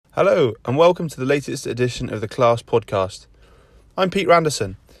Hello and welcome to the latest edition of the Class Podcast. I'm Pete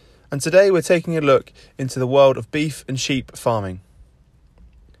Randerson and today we're taking a look into the world of beef and sheep farming.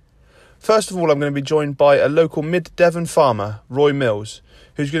 First of all, I'm going to be joined by a local mid-Devon farmer, Roy Mills,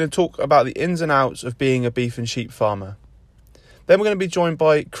 who's going to talk about the ins and outs of being a beef and sheep farmer. Then we're going to be joined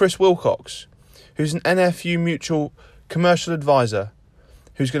by Chris Wilcox, who's an NFU Mutual commercial advisor,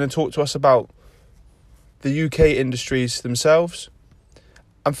 who's going to talk to us about the UK industries themselves.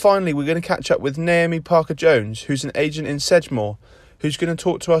 And finally, we're going to catch up with Naomi Parker-Jones, who's an agent in Sedgemoor, who's going to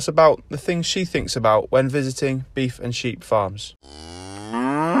talk to us about the things she thinks about when visiting beef and sheep farms.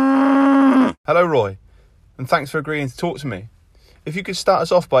 Hello, Roy, and thanks for agreeing to talk to me. If you could start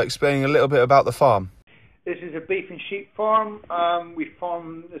us off by explaining a little bit about the farm. This is a beef and sheep farm. We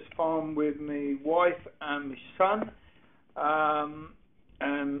farm this farm with my wife and my son.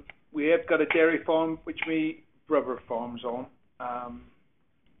 And we have got a dairy farm which my brother farms on.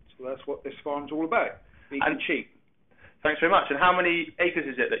 So that's what this farm's all about, beef and sheep. Thanks very much. And how many acres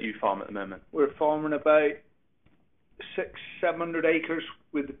is it that you farm at the moment? We're farming about 600-700 acres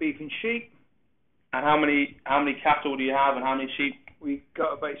with the beef and sheep. And how many cattle do you have and how many sheep? We've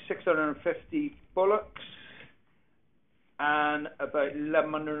got about 650 bullocks and about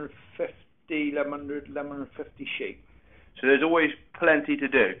 1150 sheep. So there's always plenty to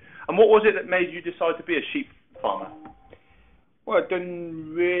do. And what was it that made you decide to be a sheep farmer? Well, I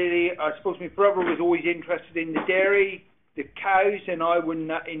suppose my brother was always interested in the dairy, the cows, and I wasn't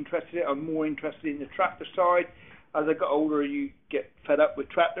that interested. I'm more interested in the tractor side. As I got older, you get fed up with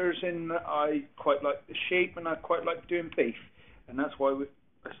tractors, and I quite like the sheep, and I quite like doing beef. And that's why I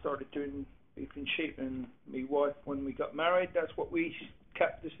started doing beef and sheep. And my wife, when we got married, that's what we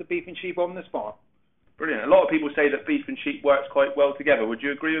kept, is the beef and sheep on this farm. Brilliant. A lot of people say that beef and sheep works quite well together. Would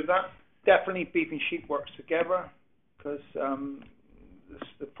you agree with that? Definitely beef and sheep works together, because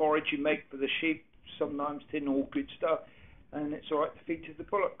the forage you make for the sheep sometimes isn't all good stuff, and it's all right to feed to the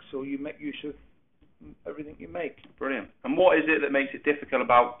bullocks, so you make use of everything you make. Brilliant. And what is it that makes it difficult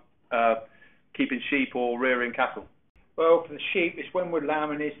about keeping sheep or rearing cattle? Well, for the sheep, it's when we're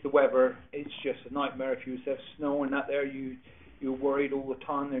lambing, it's the weather. It's just a nightmare. If you have snow and that there, you're worried all the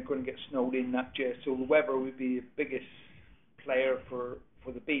time they're going to get snowed in that year. So the weather would be the biggest player for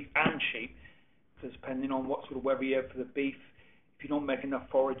the beef and sheep, because depending on what sort of weather you have for the beef, if you don't make enough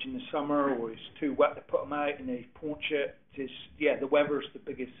forage in the summer or it's too wet to put them out and they paunch it, the weather's the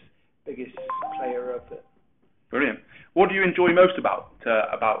biggest player of it. Brilliant. What do you enjoy most about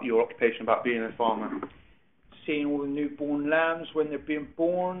your occupation, about being a farmer? Seeing all the newborn lambs when they're being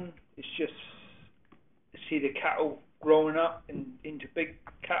born. It's just to see the cattle growing up into big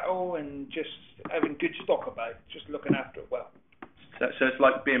cattle and just having good stock about it, just looking after it well. So it's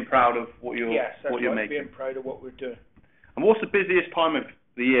like being proud of what you're Yes, that's what you're like making. Being proud of what we're doing. And what's the busiest time of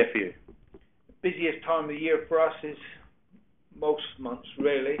the year for you? The busiest time of the year for us is most months,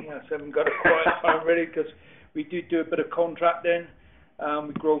 really. I haven't got a quiet time really, because we do a bit of contracting.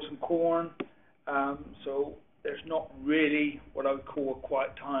 We grow some corn, so there's not really what I would call a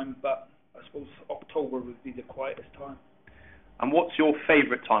quiet time, but I suppose October would be the quietest time. And what's your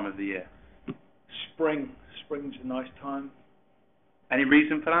favourite time of the year? Spring. Spring's a nice time. Any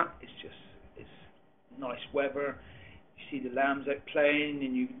reason for that? It's nice weather. You see the lambs out playing,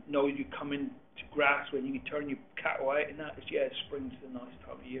 and you know you come into grass when you can turn your cattle out, and that is, spring's the nice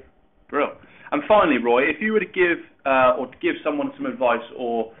time of year. Brilliant. And finally, Roy, if you were to give someone some advice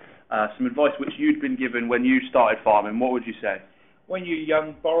or some advice which you'd been given when you started farming, what would you say? When you're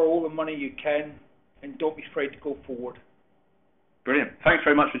young, borrow all the money you can, and don't be afraid to go forward. Brilliant. Thanks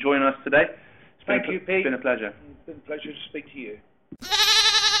very much for joining us today. Thank you, Pete. It's been a pleasure. It's been a pleasure to speak to you.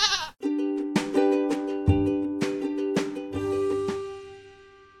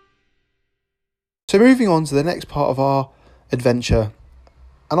 So moving on to the next part of our adventure,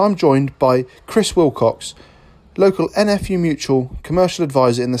 and I'm joined by Chris Wilcox, local NFU Mutual commercial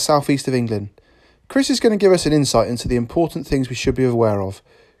advisor in the southeast of England. Chris is going to give us an insight into the important things we should be aware of.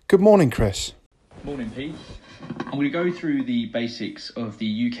 Good morning, Chris. Morning, Pete. I'm going to go through the basics of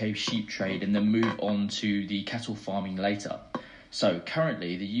the UK sheep trade and then move on to the cattle farming later. So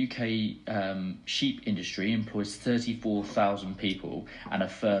currently the UK sheep industry employs 34,000 people and a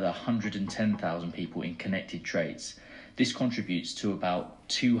further 110,000 people in connected trades. This contributes to about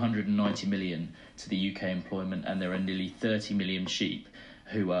 290 million to the UK employment, and there are nearly 30 million sheep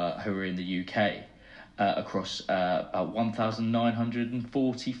who are in the UK across about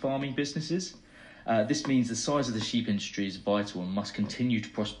 1,940 farming businesses. This means the size of the sheep industry is vital and must continue to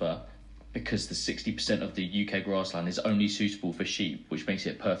prosper, because the 60% of the UK grassland is only suitable for sheep, which makes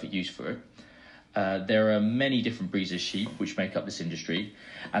it a perfect use for it. There are many different breeds of sheep which make up this industry,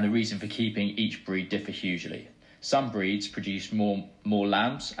 and the reason for keeping each breed differ hugely. Some breeds produce more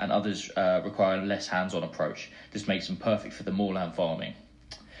lambs, and others require a less hands-on approach. This makes them perfect for the moorland farming.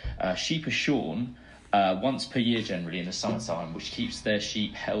 Sheep are shorn once per year generally in the summertime, which keeps their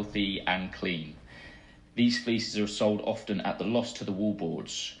sheep healthy and clean. These fleeces are sold often at the loss to the wool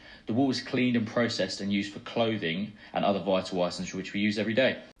boards. The wool is cleaned and processed and used for clothing and other vital items which we use every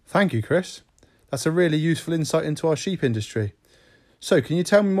day. Thank you, Chris. That's a really useful insight into our sheep industry. So, can you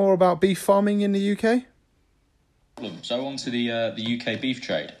tell me more about beef farming in the UK? So on to the UK beef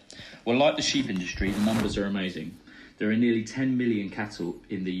trade. Well, like the sheep industry, the numbers are amazing. There are nearly 10 million cattle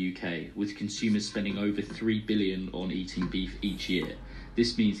in the UK, with consumers spending over 3 billion on eating beef each year.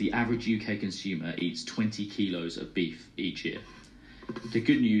 This means the average UK consumer eats 20 kilos of beef each year. The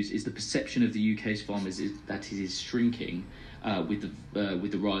good news is the perception of the UK's farmers is that it is shrinking with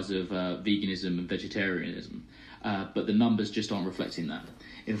the rise of veganism and vegetarianism, but the numbers just aren't reflecting that.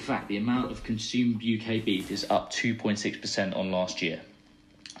 In fact, the amount of consumed UK beef is up 2.6% on last year.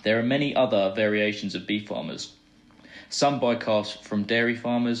 There are many other variations of beef farmers. Some buy calves from dairy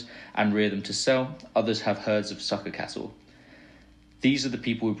farmers and rear them to sell. Others have herds of sucker cattle. These are the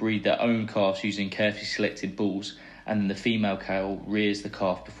people who breed their own calves using carefully selected bulls, and the female cow rears the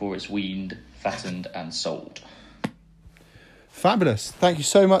calf before it's weaned, fattened and sold. Fabulous. Thank you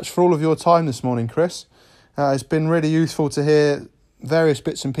so much for all of your time this morning, Chris. It's been really useful to hear various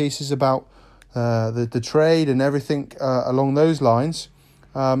bits and pieces about the trade and everything along those lines.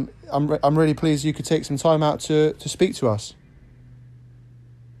 I'm really pleased you could take some time out to speak to us.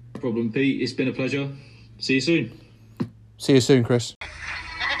 No problem, Pete. It's been a pleasure. See you soon. See you soon, Chris.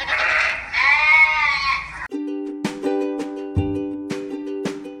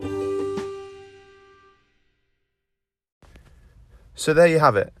 So there you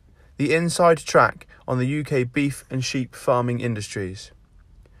have it, the inside track on the UK beef and sheep farming industries.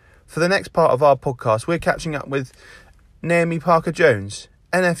 For the next part of our podcast, we're catching up with Naomi Parker-Jones,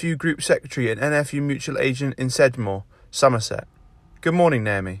 NFU Group Secretary and NFU Mutual Agent in Sedgemoor, Somerset. Good morning,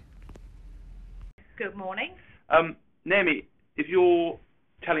 Naomi. Good morning. Naomi, if you're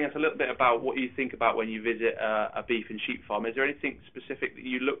telling us a little bit about what you think about when you visit a beef and sheep farm, is there anything specific that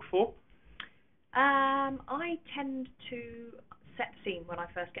you look for? I tend to set the scene when I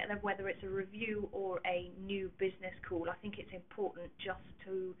first get there, whether it's a review or a new business call. I think it's important just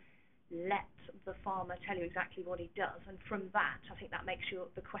to let the farmer tell you exactly what he does, and from that I think that makes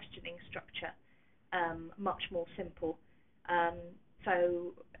the questioning structure much more simple.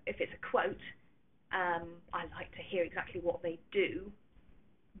 So if it's a quote, I like to hear exactly what they do,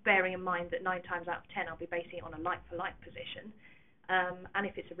 bearing in mind that 9 times out of 10 I'll be basing it on a like-for-like position. And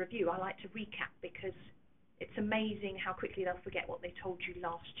if it's a review, I like to recap, because it's amazing how quickly they'll forget what they told you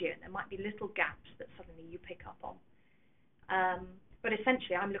last year, and there might be little gaps that suddenly you pick up on. But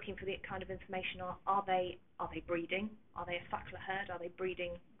essentially, I'm looking for the kind of information: are they breeding? Are they a suckler herd? Are they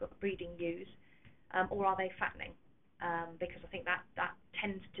got breeding ewes? Or are they fattening? Because I think that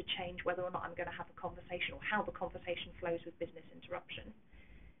tends to change whether or not I'm going to have a conversation, or how the conversation flows with business interruption.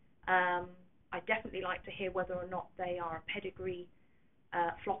 I definitely like to hear whether or not they are a pedigree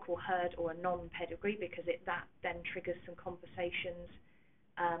flock or herd, or a non-pedigree, because that then triggers some conversations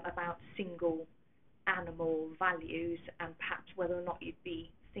about single animal values, and perhaps whether or not you'd be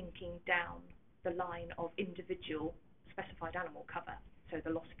thinking down the line of individual specified animal cover, so the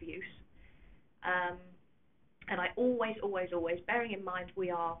loss of use. And I always, bearing in mind we've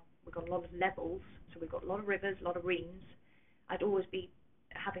got a lot of levels, so we've got a lot of rivers, a lot of reams, I'd always be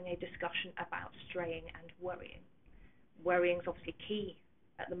having a discussion about straying and worrying. Worrying is obviously key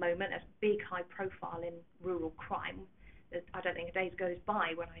at the moment. There's big high profile in rural crime. I don't think a day goes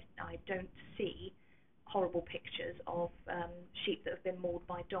by when I don't see horrible pictures of sheep that have been mauled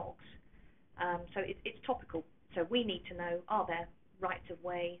by dogs. So it's topical. So we need to know, are there rights of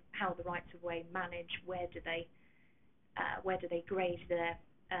way, how the rights of way manage, where do they graze their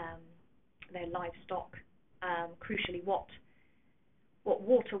livestock, crucially what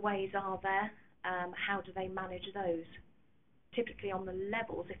waterways are there, how do they manage those? Typically on the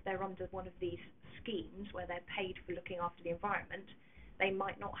levels, if they're under one of these schemes where they're paid for looking after the environment, they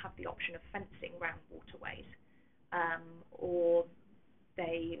might not have the option of fencing around waterways, or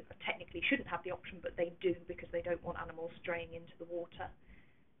they technically shouldn't have the option, but they do because they don't want animals straying into the water.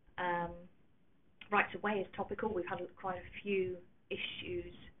 Rights of way is topical. We've had quite a few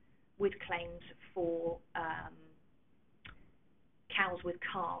issues with claims for cows with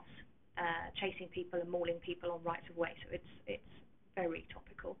calves chasing people and mauling people on rights of way. So it's very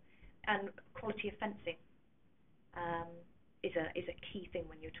topical. And quality of fencing is a key thing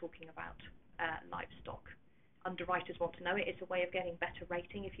when you're talking about livestock. Underwriters want to know it. It's a way of getting better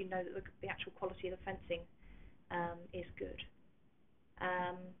rating if you know that the actual quality of the fencing is good.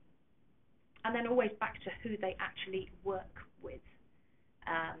 And then always back to who they actually work with,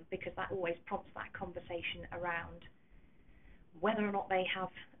 because that always prompts that conversation around whether or not they have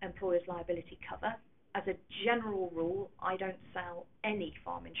employer's liability cover. As a general rule, I don't sell any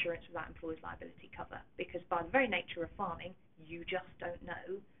farm insurance without employer's liability cover, because by the very nature of farming, you just don't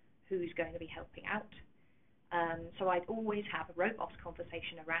know who's going to be helping out. So I'd always have a robust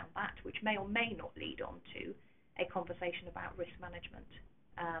conversation around that, which may or may not lead on to a conversation about risk management,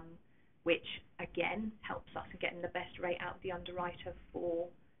 which again helps us in getting the best rate out of the underwriter for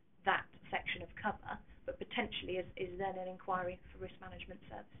that section of cover, but potentially is then an inquiry for risk management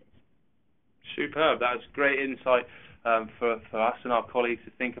services. Superb. That's great insight for us and our colleagues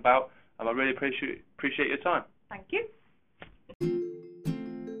to think about. I really appreciate your time. Thank you.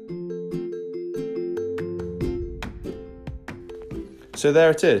 So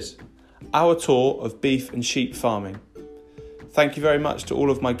there it is, our tour of beef and sheep farming. Thank you very much to all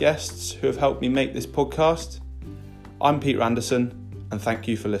of my guests who have helped me make this podcast. I'm Peter Anderson, and thank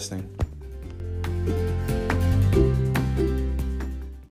you for listening.